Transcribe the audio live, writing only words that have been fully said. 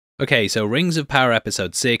Okay, so Rings of Power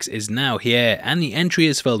episode 6 is now here, and the entry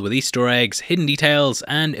is filled with Easter eggs, hidden details,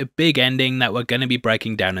 and a big ending that we're going to be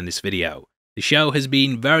breaking down in this video. The show has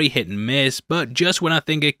been very hit and miss, but just when I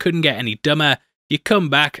think it couldn't get any dumber, you come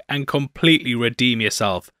back and completely redeem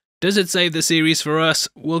yourself. Does it save the series for us?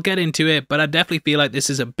 We'll get into it, but I definitely feel like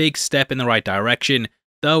this is a big step in the right direction,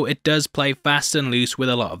 though it does play fast and loose with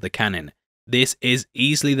a lot of the canon. This is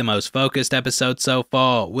easily the most focused episode so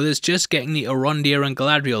far, with us just getting the Elrondir and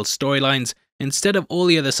Galadriel storylines instead of all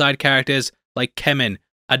the other side characters like Kemen.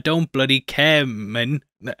 I don't bloody care, man.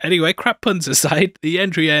 Anyway, crap puns aside, the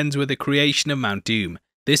entry ends with the creation of Mount Doom.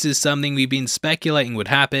 This is something we've been speculating would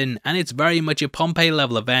happen, and it's very much a Pompeii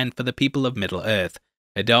level event for the people of Middle-earth.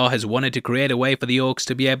 Adar has wanted to create a way for the orcs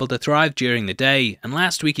to be able to thrive during the day, and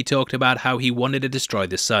last week he talked about how he wanted to destroy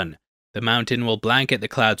the sun. The mountain will blanket the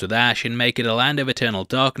clouds with ash and make it a land of eternal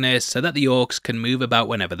darkness so that the orcs can move about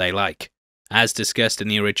whenever they like. As discussed in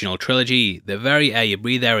the original trilogy, the very air you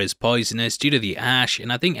breathe there is poisonous due to the ash,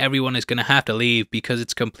 and I think everyone is going to have to leave because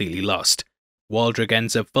it's completely lost. Waldreg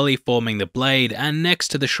ends up fully forming the blade, and next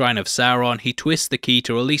to the shrine of Sauron he twists the key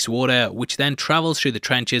to release water, which then travels through the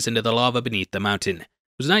trenches into the lava beneath the mountain. It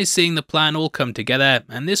was nice seeing the plan all come together,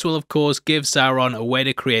 and this will of course give Sauron a way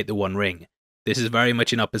to create the One Ring. This is very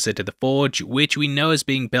much an opposite to the Forge, which we know is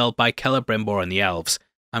being built by Celebrimbor and the elves.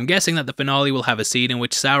 I'm guessing that the finale will have a scene in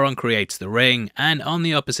which Sauron creates the ring, and on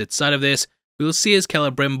the opposite side of this, we will see as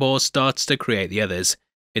Celebrimbor starts to create the others.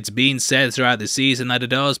 It's been said throughout the season that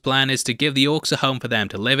Adar's plan is to give the orcs a home for them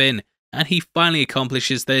to live in, and he finally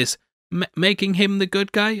accomplishes this, making him the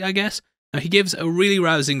good guy, I guess. Now, he gives a really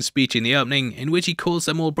rousing speech in the opening, in which he calls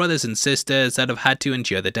them all brothers and sisters that have had to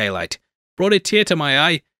endure the daylight. Brought a tear to my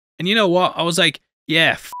eye. And you know what? I was like,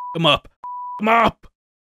 yeah, f him up. F him up.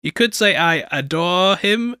 You could say I adore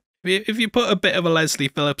him. If you put a bit of a Leslie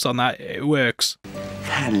Phillips on that, it works.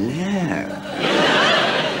 Hello.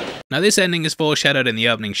 Now this ending is foreshadowed in the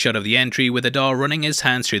opening shot of the entry with Adar running his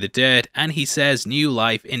hands through the dirt, and he says new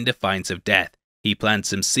life in defiance of death. He plants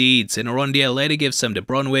some seeds, and Elrondir later gives some to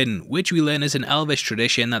Bronwyn, which we learn is an elvish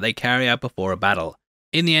tradition that they carry out before a battle.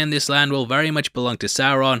 In the end, this land will very much belong to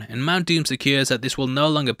Sauron, and Mount Doom secures that this will no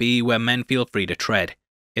longer be where men feel free to tread.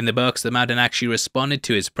 In the books, the mountain actually responded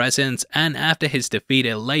to his presence, and after his defeat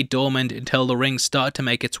it lay dormant until the ring started to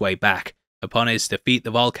make its way back. Upon his defeat,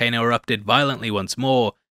 the volcano erupted violently once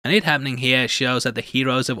more, and it happening here shows that the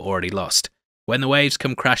heroes have already lost. When the waves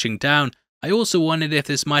come crashing down, I also wondered if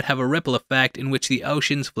this might have a ripple effect in which the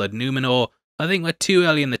oceans flood Numenor. I think we're too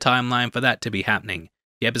early in the timeline for that to be happening.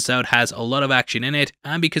 The episode has a lot of action in it,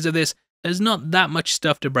 and because of this, there's not that much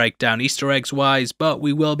stuff to break down Easter eggs wise, but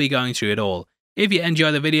we will be going through it all. If you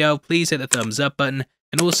enjoy the video, please hit the thumbs up button,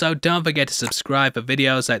 and also don't forget to subscribe for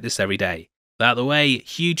videos like this every day. With that out of the way,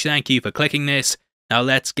 huge thank you for clicking this. Now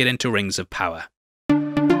let's get into Rings of Power.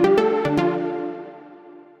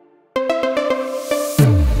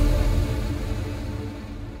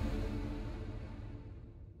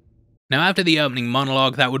 Now after the opening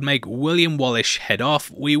monologue that would make William Wallace head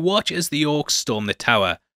off, we watch as the orcs storm the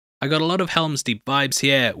tower. I got a lot of Helm's Deep vibes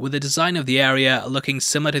here, with the design of the area looking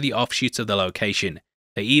similar to the offshoots of the location.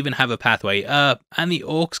 They even have a pathway up, and the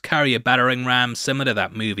orcs carry a battering ram similar to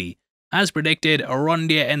that movie. As predicted,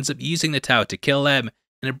 Elrondir ends up using the tower to kill them,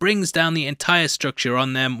 and it brings down the entire structure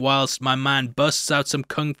on them whilst my man busts out some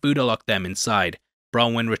kung fu to lock them inside.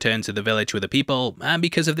 Bronwyn returns to the village with the people, and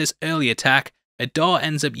because of this early attack, Adar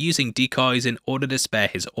ends up using decoys in order to spare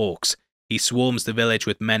his orcs. He swarms the village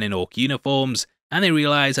with men in orc uniforms, and they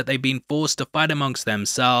realise that they've been forced to fight amongst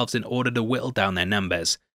themselves in order to whittle down their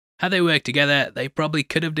numbers. Had they worked together, they probably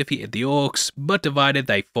could have defeated the orcs, but divided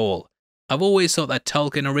they fall. I've always thought that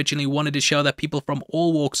Tolkien originally wanted to show that people from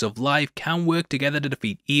all walks of life can work together to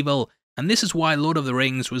defeat evil, and this is why Lord of the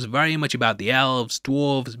Rings was very much about the elves,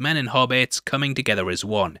 dwarves, men and hobbits coming together as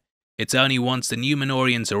one. It's only once the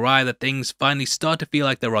Numenorians arrive that things finally start to feel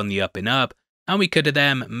like they're on the up and up, and we cut to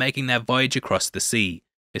them making their voyage across the sea.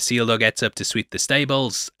 Isildur gets up to sweep the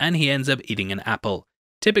stables, and he ends up eating an apple.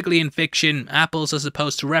 Typically in fiction, apples are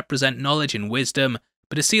supposed to represent knowledge and wisdom,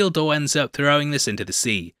 but Isildur ends up throwing this into the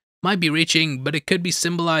sea. Might be reaching, but it could be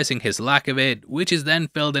symbolising his lack of it, which is then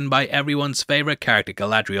filled in by everyone's favourite character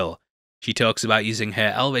Galadriel. She talks about using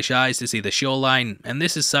her elvish eyes to see the shoreline, and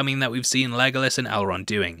this is something that we've seen Legolas and Elrond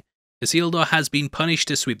doing. Isildur has been punished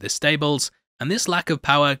to sweep the stables, and this lack of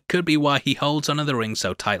power could be why he holds onto the ring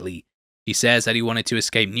so tightly. He says that he wanted to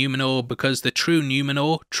escape Numenor because the true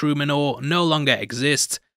Numenor, no longer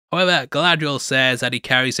exists. However, Galadriel says that he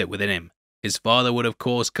carries it within him. His father would of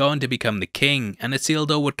course go on to become the king, and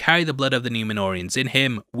Isildur would carry the blood of the Numenorians in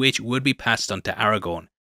him, which would be passed on to Aragorn.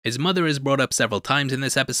 His mother is brought up several times in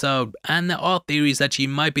this episode, and there are theories that she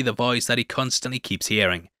might be the voice that he constantly keeps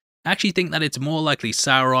hearing. I actually think that it's more likely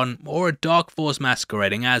Sauron or a dark force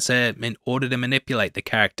masquerading as her in order to manipulate the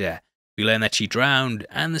character. We learn that she drowned,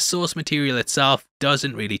 and the source material itself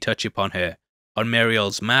doesn't really touch upon her. On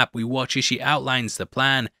Muriel's map, we watch as she outlines the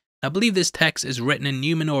plan. I believe this text is written in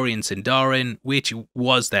Númenórean Sindarin, which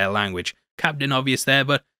was their language. Captain Obvious there,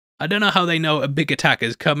 but I don't know how they know a big attack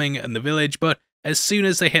is coming in the village, but as soon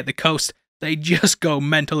as they hit the coast, they just go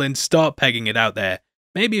mental and start pegging it out there.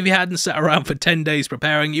 Maybe if you hadn't sat around for 10 days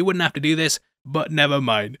preparing, you wouldn't have to do this, but never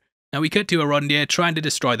mind. Now we cut to Elrond trying to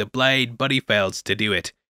destroy the blade, but he fails to do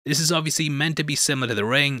it. This is obviously meant to be similar to the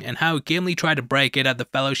ring and how Gimli tried to break it at the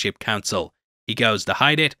Fellowship Council. He goes to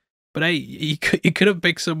hide it, but hey, he could have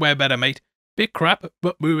picked somewhere better, mate. Bit crap,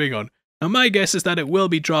 but moving on. Now my guess is that it will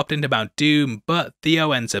be dropped into Mount Doom, but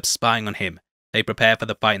Theo ends up spying on him. They prepare for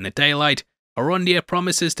the fight in the daylight. Elrond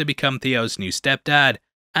promises to become Theo's new stepdad,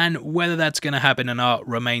 and whether that's going to happen or not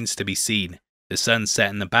remains to be seen. The sunset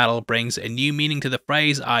in the battle brings a new meaning to the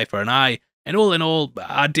phrase eye for an eye, and all in all,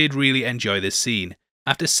 I did really enjoy this scene.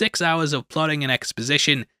 After 6 hours of plotting and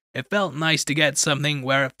exposition, it felt nice to get something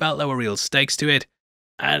where it felt there were real stakes to it.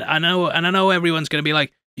 And I know everyone's going to be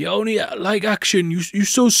like, you only like action, you're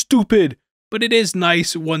so stupid. But it is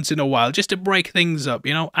nice once in a while, just to break things up,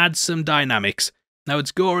 add some dynamics. Now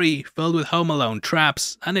it's gory, filled with Home Alone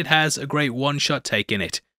traps, and it has a great one-shot take in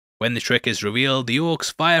it. When the trick is revealed, the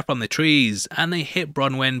orcs fire from the trees, and they hit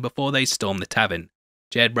Bronwyn before they storm the tavern.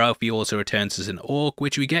 Jed Brophy also returns as an orc,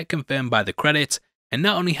 which we get confirmed by the credits, and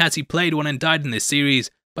not only has he played one and died in this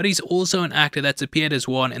series, but he's also an actor that's appeared as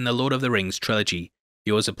one in the Lord of the Rings trilogy.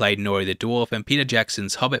 He also played Nori the Dwarf in Peter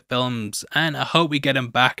Jackson's Hobbit films, and I hope we get him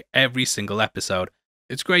back every single episode.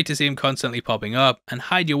 It's great to see him constantly popping up, and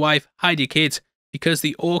hide your wife, hide your kids, because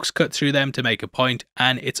the orcs cut through them to make a point,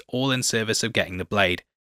 and it's all in service of getting the blade.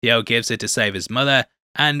 Theo gives it to save his mother,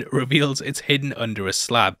 and reveals it's hidden under a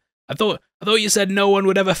slab. I thought you said no one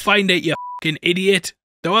would ever find it, you fucking idiot.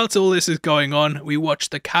 So whilst all this is going on, we watch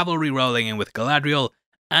the cavalry rolling in with Galadriel,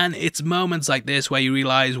 and it's moments like this where you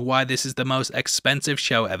realise why this is the most expensive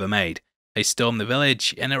show ever made. They storm the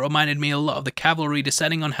village, and it reminded me a lot of the cavalry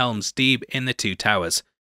descending on Helm's Deep in The Two Towers.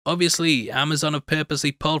 Obviously, Amazon have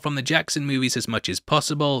purposely pulled from the Jackson movies as much as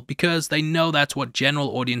possible because they know that's what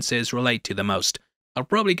general audiences relate to the most. I'll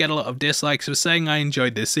probably get a lot of dislikes for saying I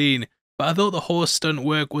enjoyed this scene, but I thought the horse stunt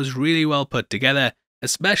work was really well put together,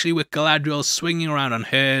 especially with Galadriel swinging around on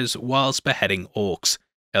hers whilst beheading orcs.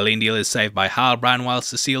 Elendil is saved by Halbrand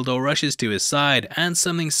whilst Isildur rushes to his side, and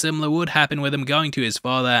something similar would happen with him going to his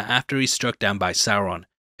father after he's struck down by Sauron.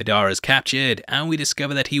 Adar is captured, and we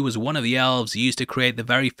discover that he was one of the elves used to create the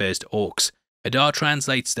very first orcs. Adar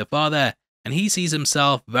translates to father, and he sees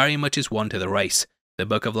himself very much as one to the race. The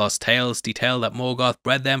Book of Lost Tales detail that Morgoth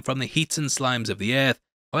bred them from the heats and slimes of the earth.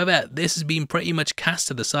 However, this has been pretty much cast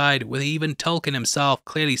to the side, with even Tolkien himself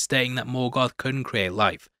clearly stating that Morgoth couldn't create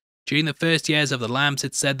life. During the first years of the Lamps,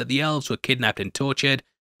 it said that the elves were kidnapped and tortured,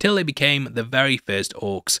 till they became the very first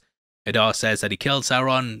orcs. Adar says that he killed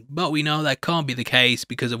Sauron, but we know that can't be the case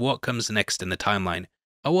because of what comes next in the timeline.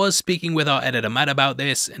 I was speaking with our editor Matt about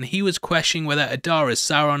this, and he was questioning whether Adar is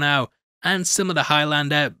Sauron now, and similar to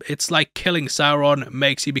Highlander, it's like killing Sauron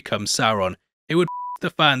makes you become Sauron. It would f the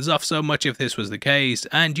fans off so much if this was the case,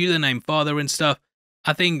 and due to the name father and stuff,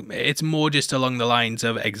 I think it's more just along the lines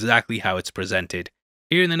of exactly how it's presented.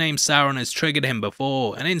 Hearing the name Sauron has triggered him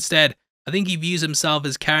before, and instead, I think he views himself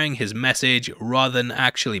as carrying his message rather than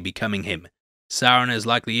actually becoming him. Sauron is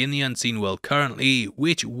likely in the Unseen World currently,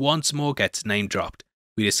 which once more gets name dropped.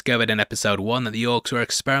 We discovered in episode 1 that the orcs were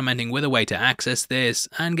experimenting with a way to access this,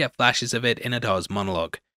 and get flashes of it in Adar's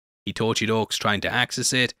monologue. He tortured orcs trying to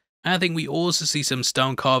access it, and I think we also see some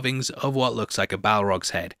stone carvings of what looks like a Balrog's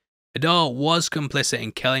head. Adar was complicit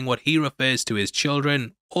in killing what he refers to as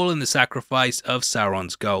children, all in the sacrifice of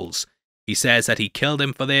Sauron's goals. He says that he killed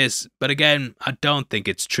him for this, but again, I don't think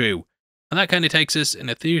it's true. And that kind of takes us in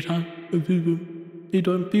a theory time.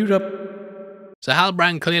 So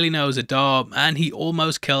Halbrand clearly knows Adar, and he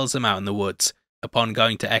almost kills him out in the woods. Upon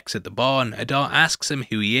going to exit the barn, Adar asks him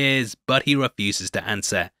who he is, but he refuses to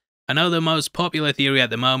answer. I know the most popular theory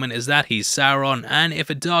at the moment is that he's Sauron, and if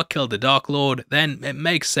Adar killed the Dark Lord, then it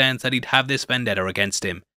makes sense that he'd have this vendetta against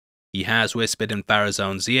him. He has whispered in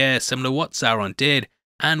Pharazôn's ear, similar to what Sauron did,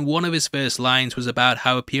 and one of his first lines was about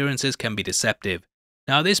how appearances can be deceptive.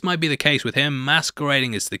 Now this might be the case with him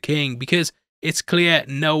masquerading as the king, because it's clear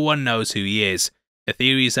no one knows who he is. The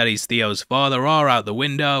theories that he's Theo's father are out the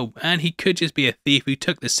window, and he could just be a thief who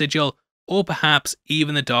took the sigil, or perhaps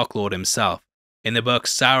even the Dark Lord himself. In the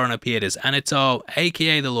books, Sauron appeared as Annatar,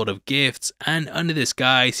 aka the Lord of Gifts, and under this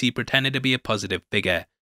guise he pretended to be a positive figure.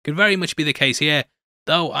 Could very much be the case here,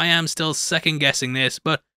 though I am still second guessing this,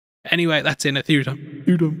 but anyway, that's in a theory time.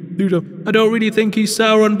 I don't really think he's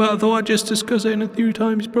Sauron, but I thought I'd just discuss it in a theory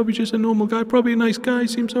time. He's probably just a normal guy, probably a nice guy,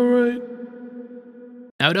 seems alright.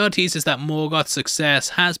 Now it all teases that Morgoth's success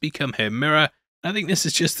has become her mirror. I think this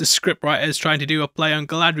is just the scriptwriters trying to do a play on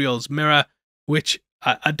Galadriel's mirror, which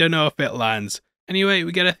I don't know if it lands. Anyway,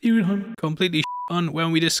 we get a theory time completely on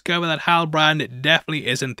when we discover that Halbrand definitely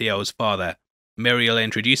isn't Theo's father. Miriel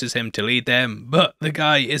introduces him to lead them, but the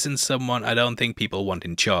guy isn't someone I don't think people want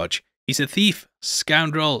in charge. He's a thief,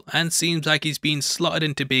 scoundrel, and seems like he's been slotted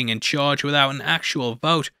into being in charge without an actual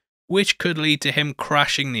vote, which could lead to him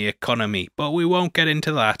crashing the economy, but we won't get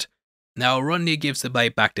into that. Now Arondir gives the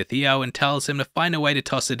blade back to Theo and tells him to find a way to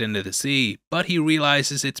toss it into the sea, but he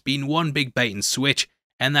realises it's been one big bait and switch,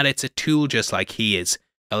 and that it's a tool just like he is.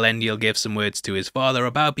 Elendil gives some words to his father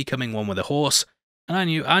about becoming one with a horse, and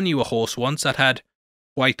I knew a horse once that had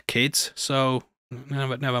white kids, so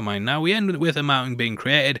never mind. Now we end with a mountain being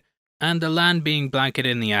created, and the land being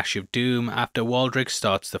blanketed in the ash of doom after Waldrick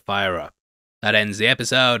starts the fire up. That ends the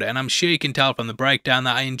episode, and I'm sure you can tell from the breakdown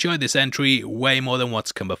that I enjoyed this entry way more than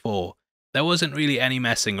what's come before. There wasn't really any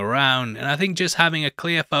messing around, and I think just having a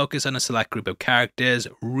clear focus on a select group of characters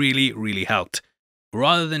really helped.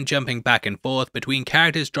 Rather than jumping back and forth between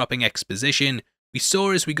characters dropping exposition, we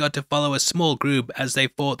saw as we got to follow a small group as they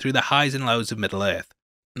fought through the highs and lows of Middle-earth.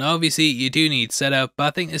 Now obviously you do need setup, but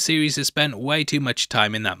I think the series has spent way too much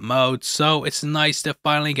time in that mode, so it's nice to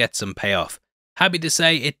finally get some payoff. Happy to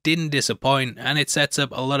say it didn't disappoint, and it sets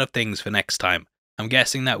up a lot of things for next time. I'm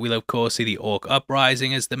guessing that we'll of course see the Orc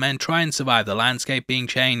uprising as the men try and survive the landscape being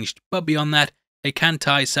changed, but beyond that, they can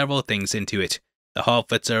tie several things into it. The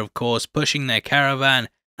Harfoots are of course pushing their caravan,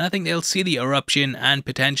 and I think they'll see the eruption and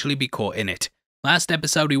potentially be caught in it. Last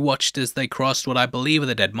episode we watched as they crossed what I believe are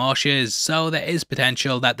the Dead Marshes, so there is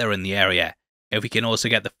potential that they're in the area. If we can also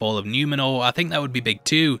get the fall of Numenor, I think that would be big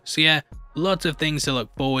too, so yeah, lots of things to look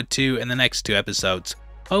forward to in the next 2 episodes.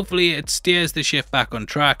 Hopefully it steers the ship back on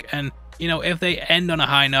track, and you know, if they end on a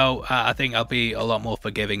high note, I think I'll be a lot more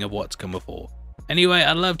forgiving of what's come before. Anyway,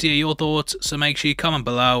 I'd love to hear your thoughts, so make sure you comment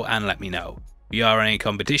below and let me know. We are in a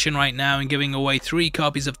competition right now and giving away 3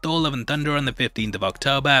 copies of Thor Love and Thunder on the 15th of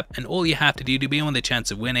October, and all you have to do to be on the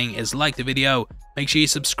chance of winning is like the video, make sure you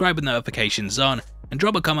subscribe with notifications on, and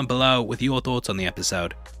drop a comment below with your thoughts on the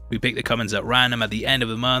episode. We pick the comments at random at the end of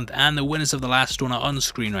the month, and the winners of the last one are on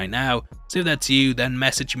screen right now, so if that's you, then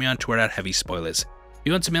message me on Twitter at Heavy Spoilers. If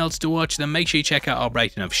you want something else to watch, then make sure you check out our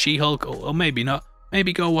breakdown of She-Hulk, or maybe not,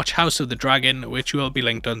 maybe go watch House of the Dragon, which will be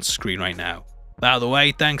linked on screen right now. That out of the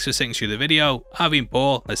way, thanks for sitting through the video, I've been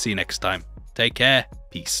Paul, I'll see you next time. Take care,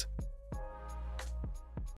 peace.